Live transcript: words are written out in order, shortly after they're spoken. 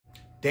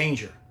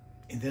Danger.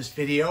 In this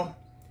video,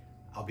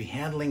 I'll be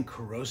handling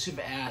corrosive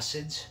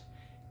acids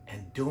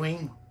and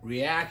doing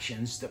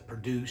reactions that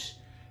produce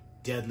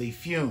deadly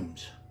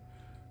fumes.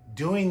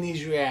 Doing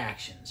these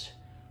reactions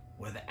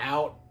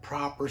without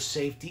proper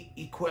safety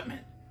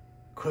equipment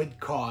could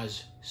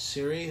cause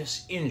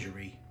serious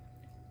injury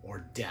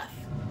or death.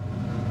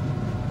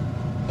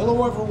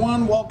 Hello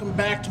everyone, welcome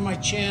back to my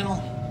channel.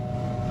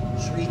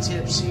 Sri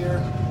Tips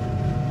here.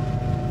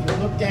 If you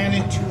look down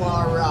into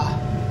our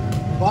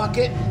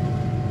bucket,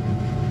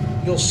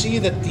 you'll see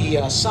that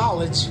the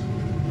solids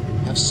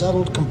have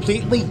settled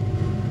completely.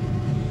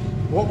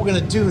 What we're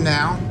going to do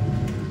now,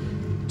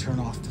 turn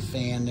off the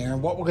fan there.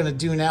 What we're going to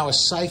do now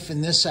is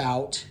siphon this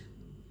out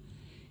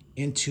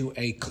into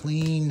a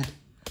clean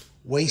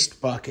waste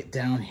bucket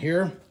down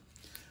here.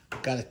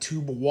 I've got a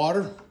tube of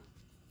water.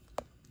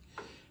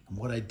 And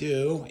what I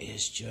do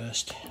is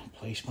just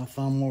place my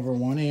thumb over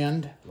one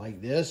end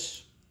like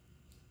this.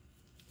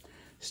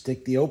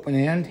 Stick the open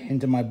end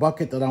into my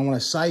bucket that I want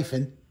to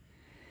siphon.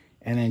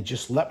 And then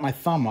just let my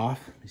thumb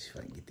off. Let me see if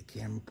I can get the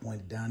camera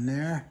pointed down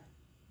there.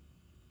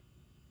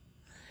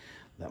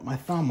 Let my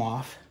thumb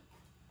off.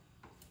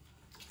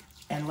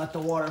 And let the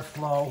water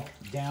flow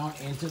down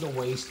into the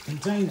waste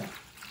container.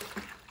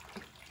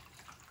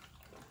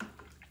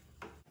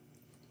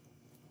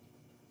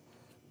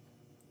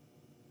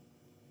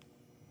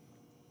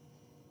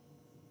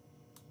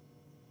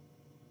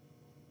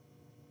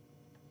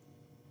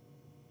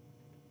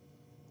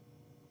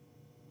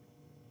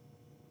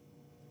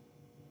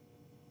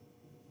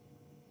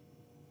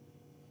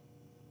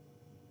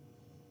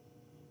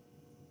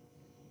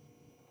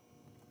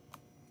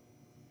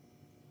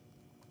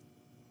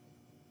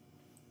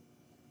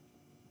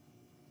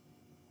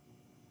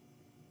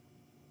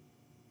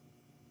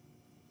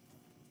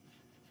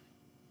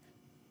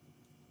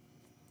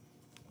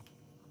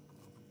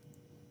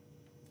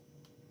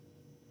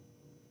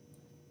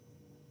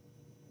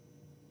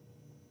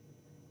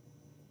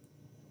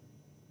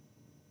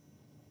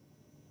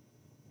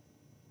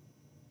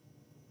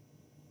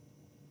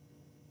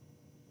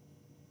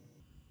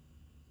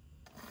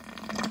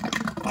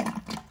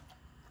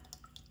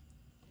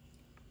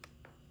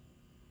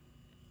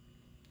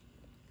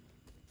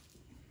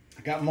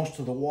 I got most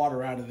of the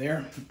water out of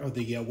there, or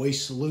the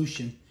waste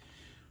solution,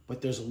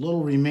 but there's a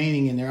little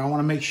remaining in there. I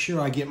want to make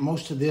sure I get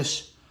most of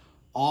this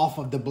off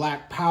of the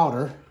black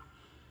powder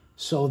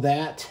so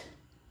that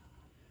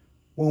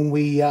when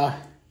we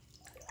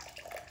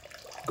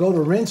go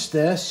to rinse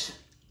this,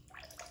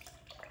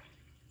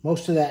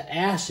 most of that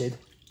acid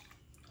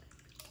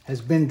has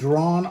been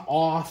drawn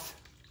off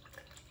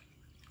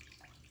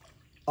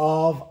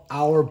of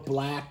our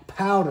black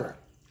powder.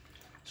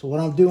 So what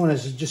I'm doing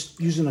is just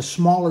using a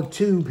smaller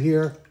tube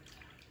here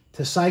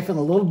to siphon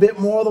a little bit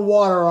more of the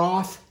water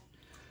off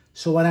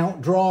so I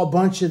don't draw a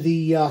bunch of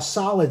the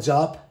solids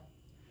up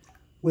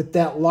with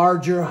that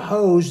larger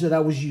hose that I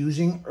was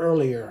using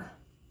earlier.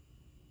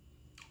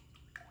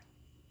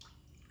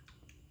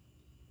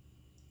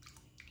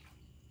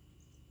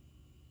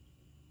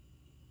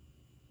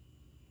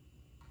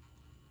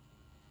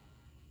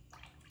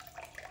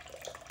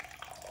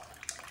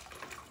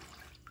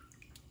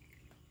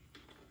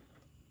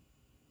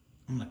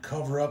 I'm going to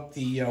cover up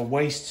the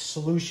waste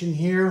solution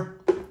here,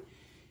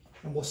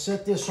 and we'll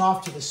set this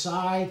off to the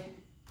side.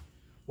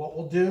 What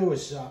we'll do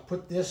is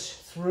put this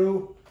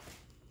through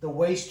the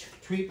waste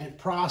treatment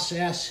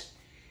process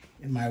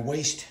in my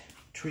waste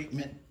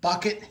treatment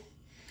bucket.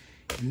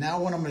 And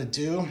now what I'm going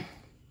to do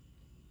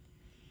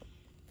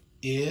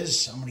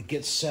is I'm going to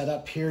get set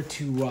up here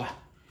to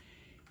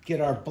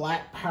get our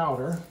black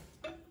powder,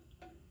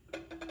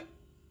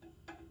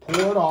 pour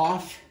it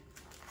off.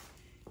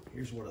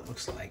 Here's what it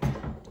looks like.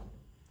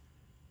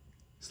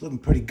 It's looking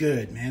pretty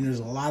good, man. There's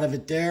a lot of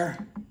it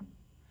there.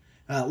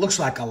 It looks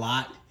like a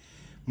lot.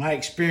 My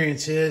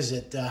experience is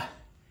that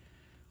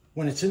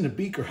when it's in the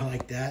beaker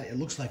like that, it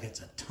looks like it's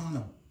a ton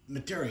of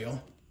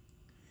material.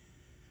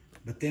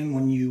 But then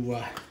when you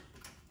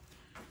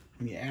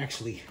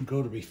actually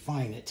go to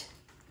refine it,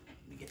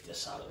 let me get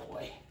this out of the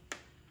way.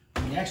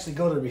 When you actually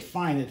go to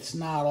refine it, it's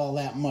not all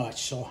that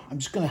much. So I'm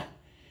just gonna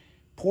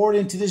pour it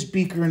into this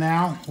beaker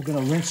now. We're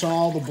gonna rinse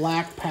all the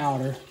black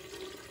powder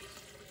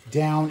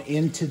down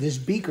into this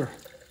beaker.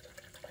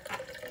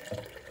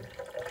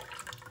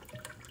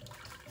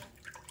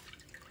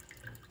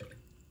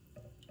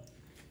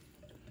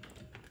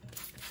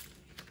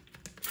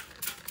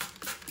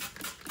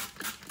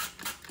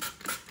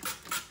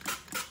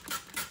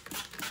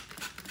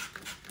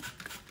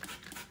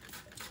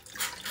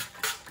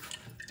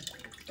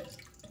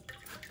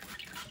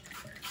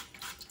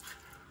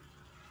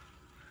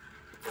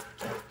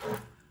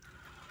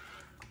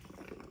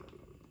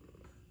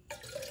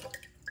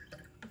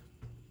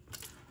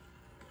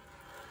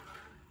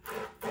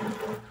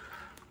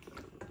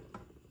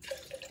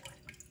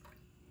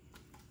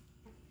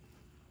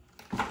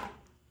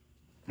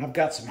 I've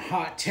got some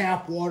hot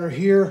tap water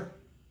here.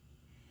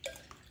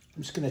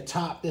 I'm just going to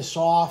top this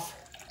off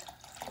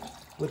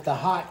with the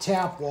hot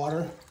tap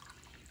water.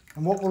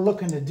 And what we're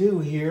looking to do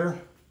here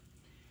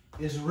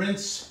is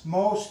rinse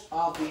most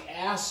of the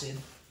acid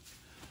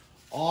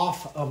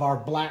off of our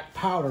black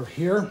powder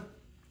here.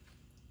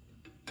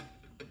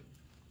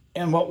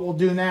 And what we'll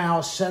do now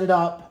is set it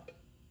up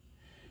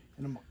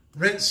and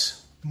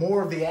rinse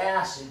more of the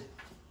acid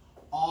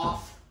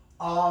off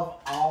of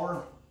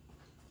our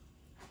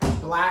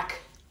black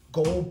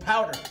gold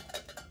powder.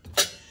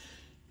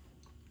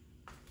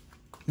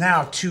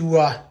 Now,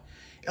 to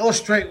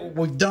illustrate what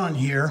we've done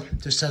here,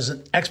 just as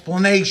an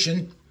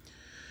explanation,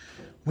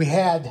 we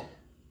had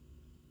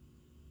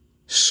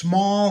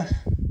small,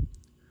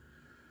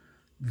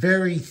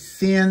 very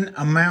thin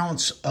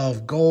amounts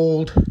of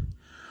gold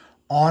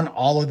on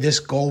all of this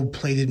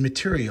gold-plated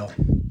material.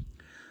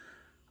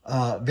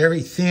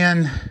 Very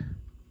thin.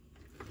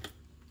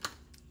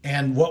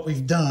 And what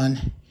we've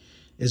done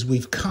is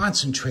we've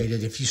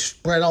concentrated. If you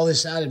spread all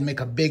this out, it'd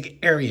make a big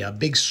area, a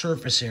big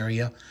surface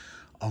area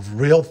of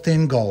real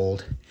thin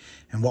gold.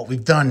 And what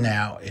we've done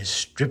now is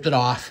stripped it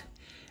off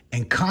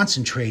and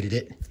concentrated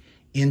it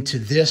into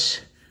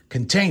this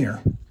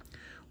container.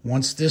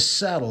 Once this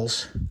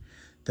settles,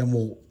 then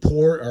we'll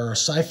pour or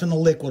siphon the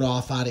liquid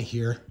off out of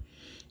here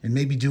and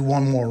maybe do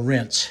one more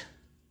rinse.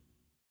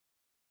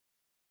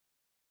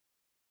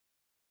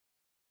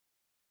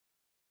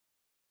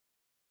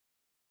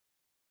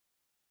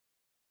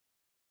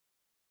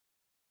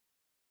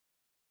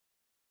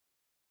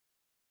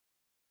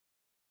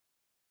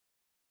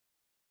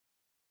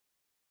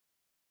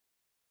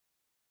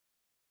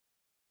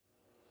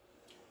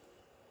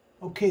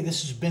 Okay,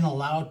 this has been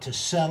allowed to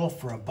settle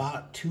for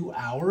about 2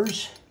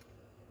 hours.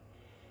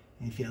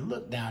 And if you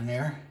look down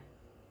there,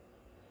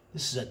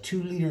 this is a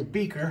 2-liter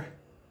beaker,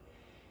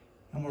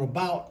 and we're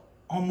about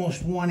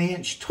almost 1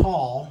 inch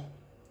tall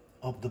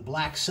of the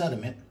black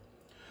sediment.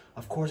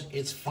 Of course,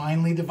 it's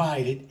finely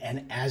divided,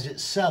 and as it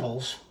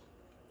settles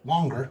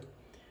longer,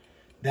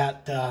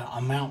 that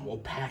amount will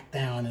pack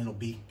down and it'll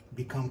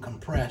become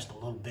compressed a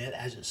little bit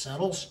as it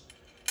settles.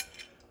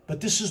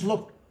 But this is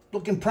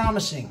looking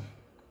promising.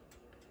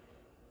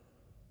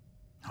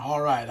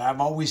 All right,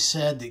 I've always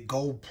said that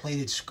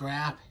gold-plated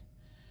scrap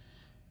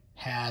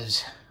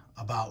has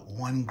about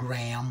 1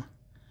 gram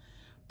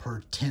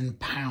per 10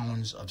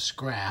 pounds of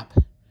scrap.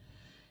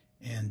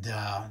 And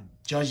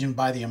judging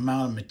by the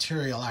amount of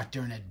material out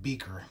there in that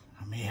beaker,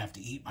 I may have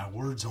to eat my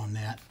words on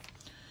that.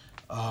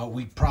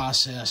 We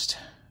processed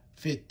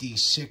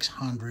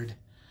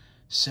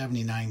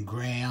 5,679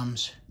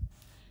 grams.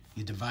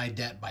 You divide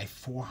that by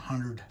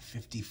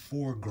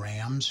 454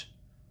 grams.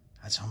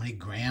 That's how many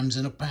grams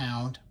in a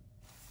pound.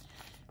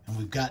 And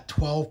we've got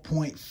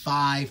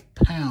 12.5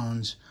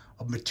 pounds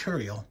of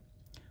material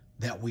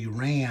that we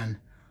ran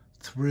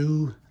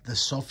through the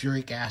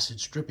sulfuric acid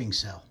stripping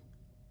cell.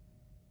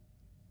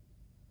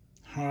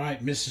 All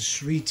right, Mrs.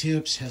 Sri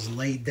Tips has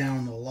laid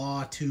down the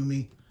law to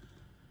me.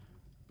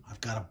 I've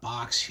got a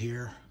box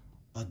here,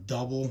 a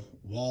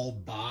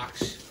double-walled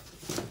box.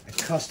 I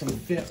custom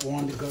fit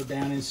one to go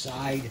down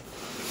inside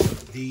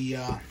the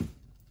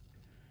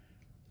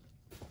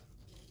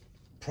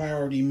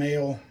Priority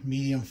Mail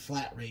medium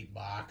flat rate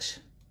box.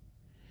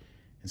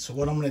 And so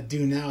what I'm going to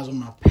do now is I'm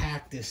going to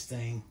pack this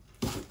thing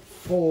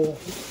full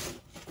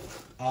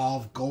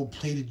of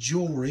gold-plated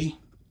jewelry.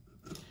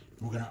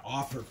 We're going to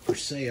offer it for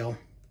sale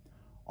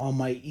on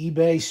my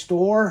eBay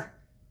store.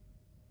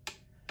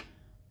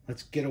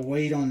 Let's get a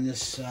weight on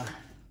this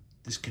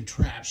this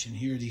contraption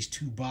here, these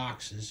 2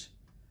 boxes.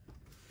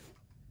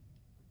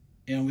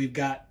 And we've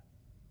got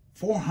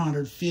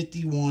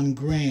 451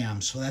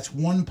 grams, so that's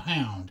 1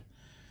 pound.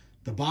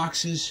 The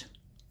boxes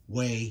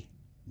weigh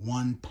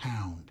 1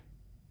 pound.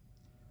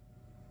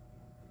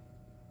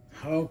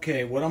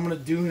 Okay, what I'm going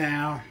to do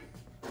now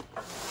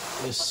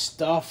is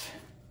stuff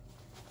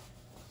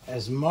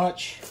as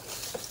much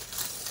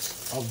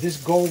of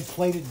this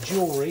gold-plated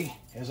jewelry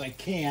as I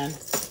can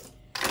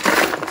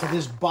into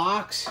this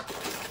box,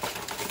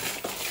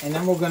 and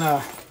then we're going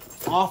to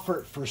offer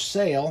it for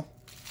sale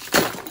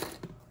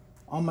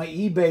on my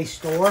eBay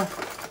store.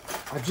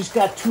 I've just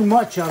got too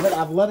much of it.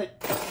 I've let it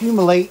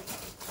accumulate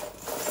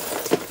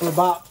for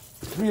about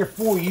 3 or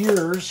 4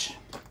 years.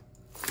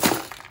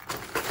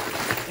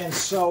 And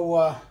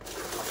so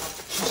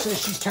she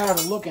says she's tired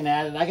of looking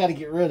at it. I got to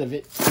get rid of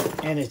it.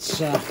 And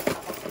it's,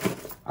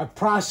 I've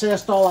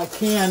processed all I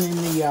can in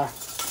the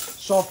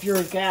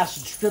sulfuric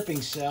acid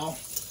stripping cell.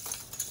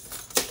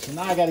 So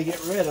now I got to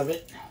get rid of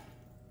it.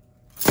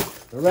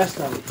 The rest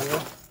of it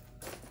here.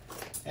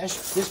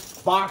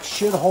 This box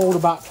should hold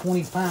about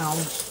 20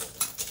 pounds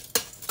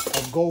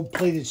of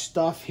gold-plated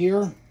stuff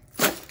here.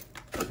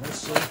 Let's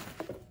see.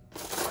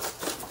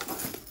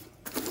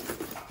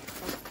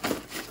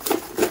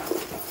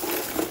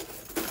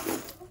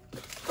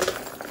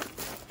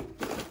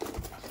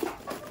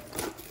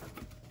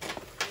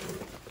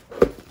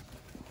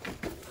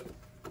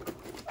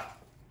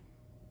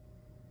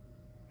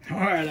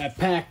 Alright, I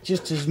packed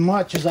just as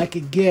much as I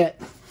could get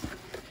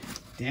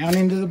down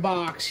into the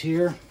box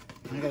here.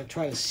 I gotta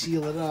try to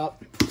seal it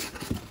up.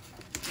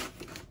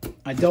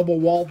 I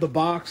double-walled the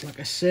box, like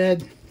I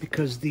said,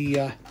 because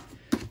the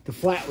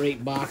flat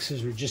rate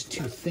boxes are just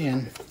too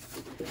thin.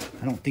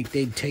 I don't think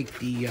they'd take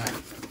the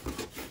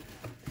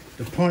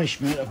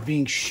punishment of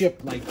being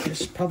shipped like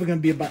this. Probably going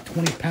to be about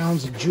 20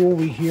 pounds of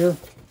jewelry here.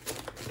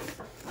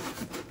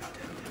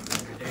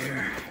 Over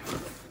there.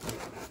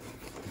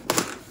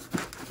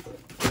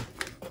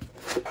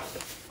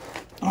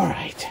 All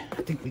right,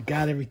 I think we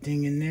got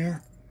everything in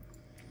there.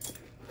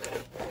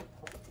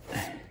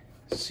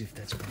 Let's see if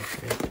that's going to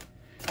fit.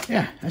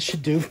 Yeah, that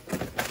should do.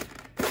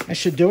 That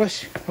should do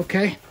us.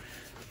 Okay.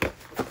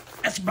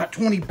 That's about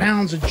 20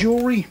 pounds of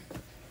jewelry.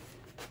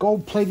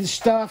 Gold-plated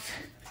stuff.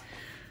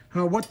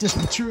 What this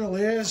material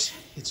is,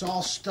 it's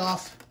all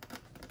stuff.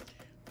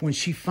 When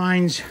she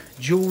finds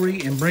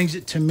jewelry and brings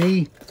it to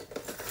me,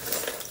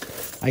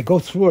 I go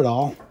through it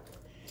all.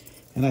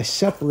 And I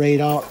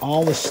separate out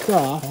all the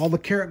stuff, all the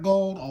karat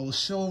gold, all the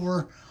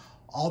silver,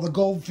 all the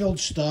gold-filled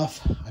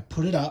stuff. I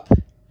put it up.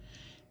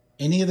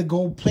 Any of the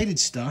gold-plated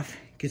stuff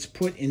gets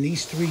put in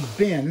these 3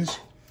 bins.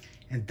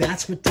 And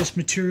that's what this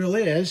material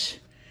is.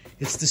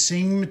 It's the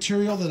same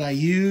material that I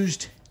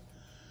used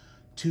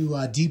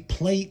to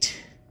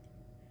deplate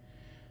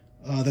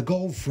the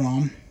gold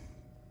from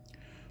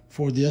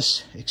for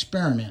this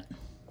experiment.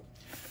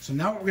 So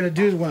now what we're going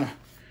to do is we're going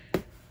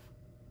to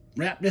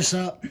wrap this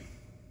up,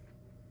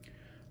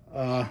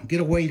 get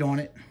a weight on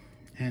it,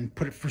 and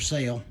put it for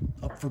sale,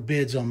 up for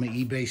bids on my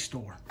eBay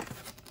store.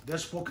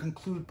 This will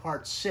conclude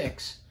part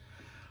 6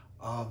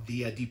 of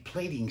the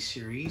deplating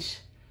series.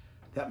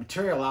 That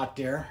material out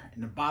there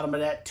in the bottom of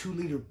that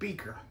 2-liter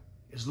beaker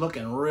is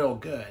looking real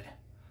good.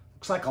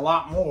 Looks like a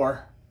lot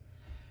more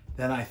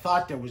than I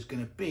thought there was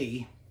going to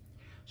be.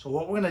 So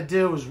what we're going to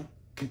do is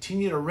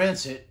continue to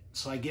rinse it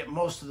so I get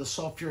most of the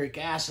sulfuric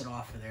acid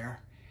off of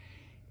there.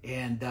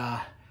 And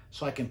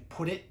so I can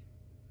put it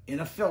in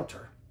a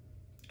filter.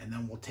 And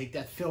then we'll take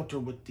that filter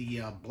with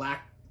the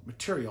black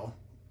material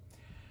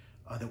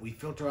that we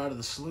filter out of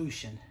the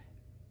solution,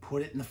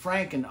 put it in the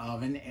Franken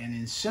oven and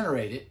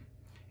incinerate it.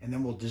 And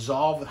then we'll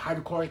dissolve with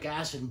hydrochloric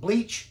acid and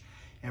bleach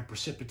and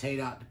precipitate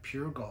out to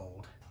pure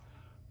gold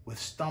with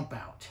stump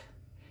out.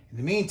 In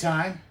the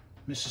meantime,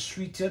 Mrs.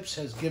 Sweet Tips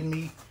has given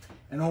me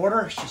an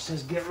order. She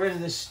says, get rid of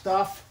this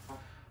stuff.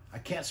 I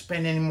can't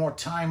spend any more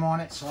time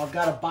on it, so I've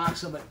got a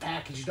box of it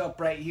packaged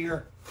up right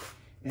here.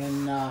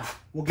 And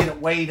we'll get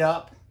it weighed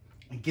up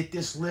and get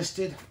this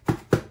listed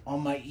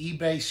on my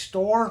eBay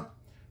store.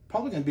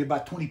 Probably going to be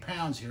about 20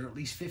 pounds here, at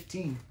least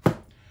 15.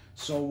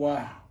 So,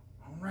 all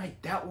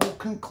right, that will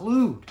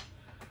conclude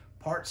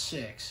part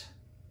 6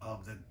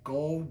 of the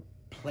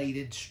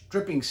gold-plated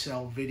stripping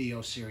cell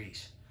video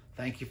series.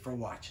 Thank you for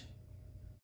watching.